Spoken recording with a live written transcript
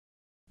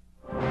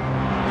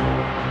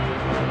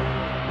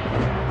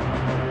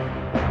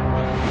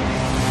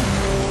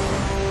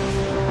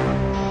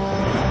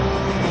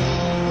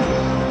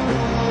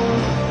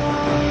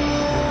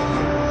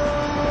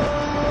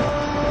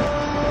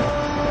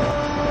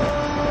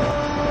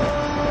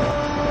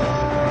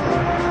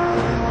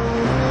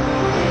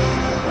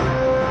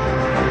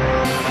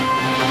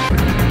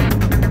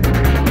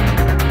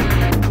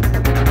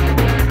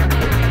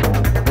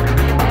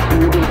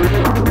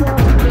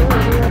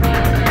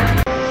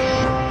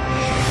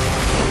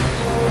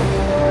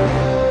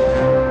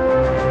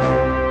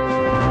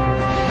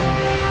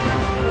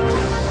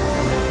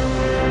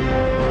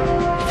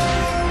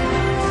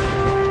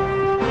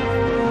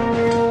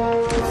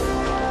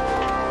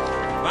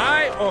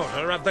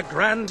the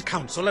Grand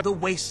Council of the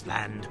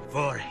Wasteland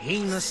for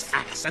heinous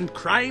acts and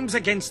crimes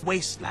against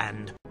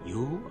Wasteland.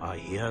 You are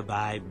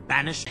hereby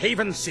banished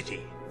Haven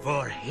City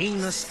for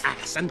heinous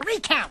acts and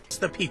recounts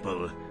the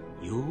people.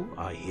 You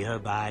are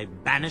hereby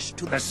banished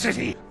to the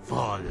city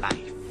for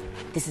life.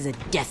 This is a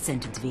death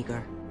sentence,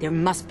 Veger. There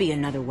must be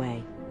another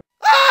way.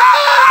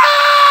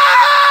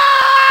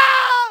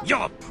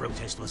 Your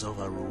protest was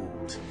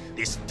overruled.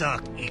 This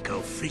dark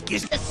eco-freak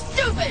is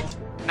Stupid!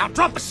 Now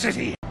drop the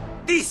city!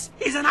 This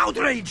is an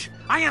outrage!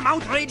 I am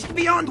outraged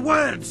beyond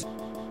words!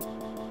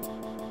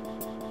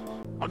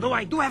 Although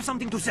I do have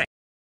something to say.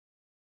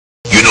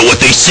 You know what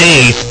they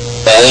say,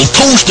 all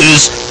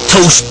toasters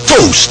toast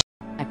toast.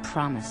 I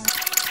promise.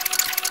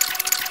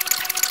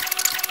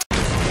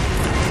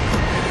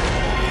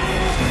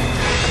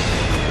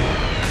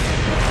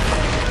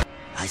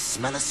 I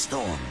smell a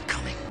storm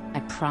coming. I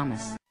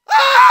promise.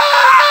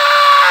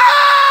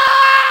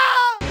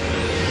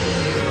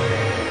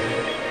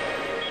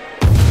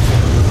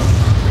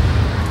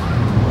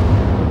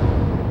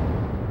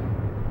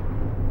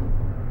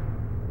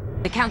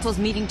 The council's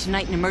meeting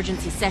tonight in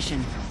emergency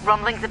session.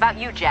 Rumblings about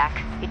you,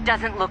 Jack. It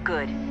doesn't look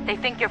good. They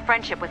think your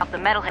friendship with the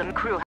Metalhead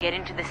crew get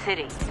into the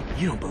city.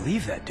 You don't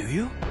believe that, do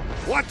you?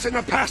 What's in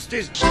the past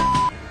is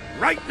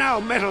right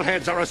now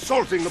metalheads are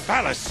assaulting the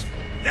palace.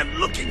 They're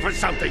looking for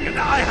something and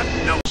I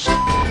have no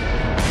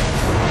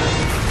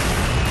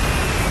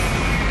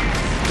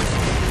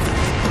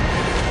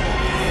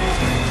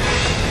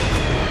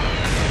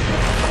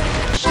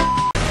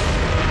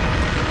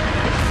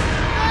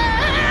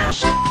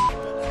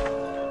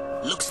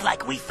Looks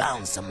like we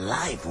found some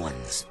live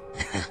ones.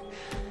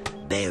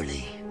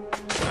 Barely.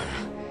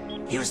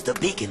 Here's the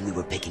beacon we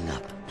were picking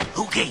up.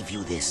 Who gave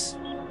you this?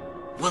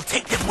 We'll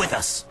take them with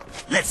us.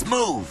 Let's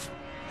move.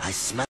 I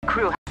smell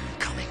Crew.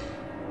 coming.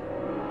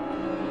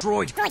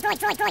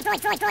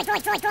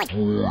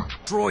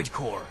 Droid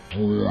core.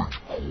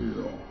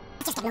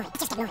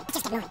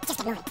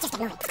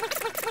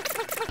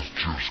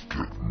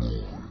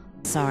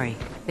 Sorry.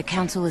 The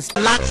council is...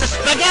 Lots of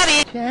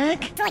spaghetti!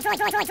 Jack?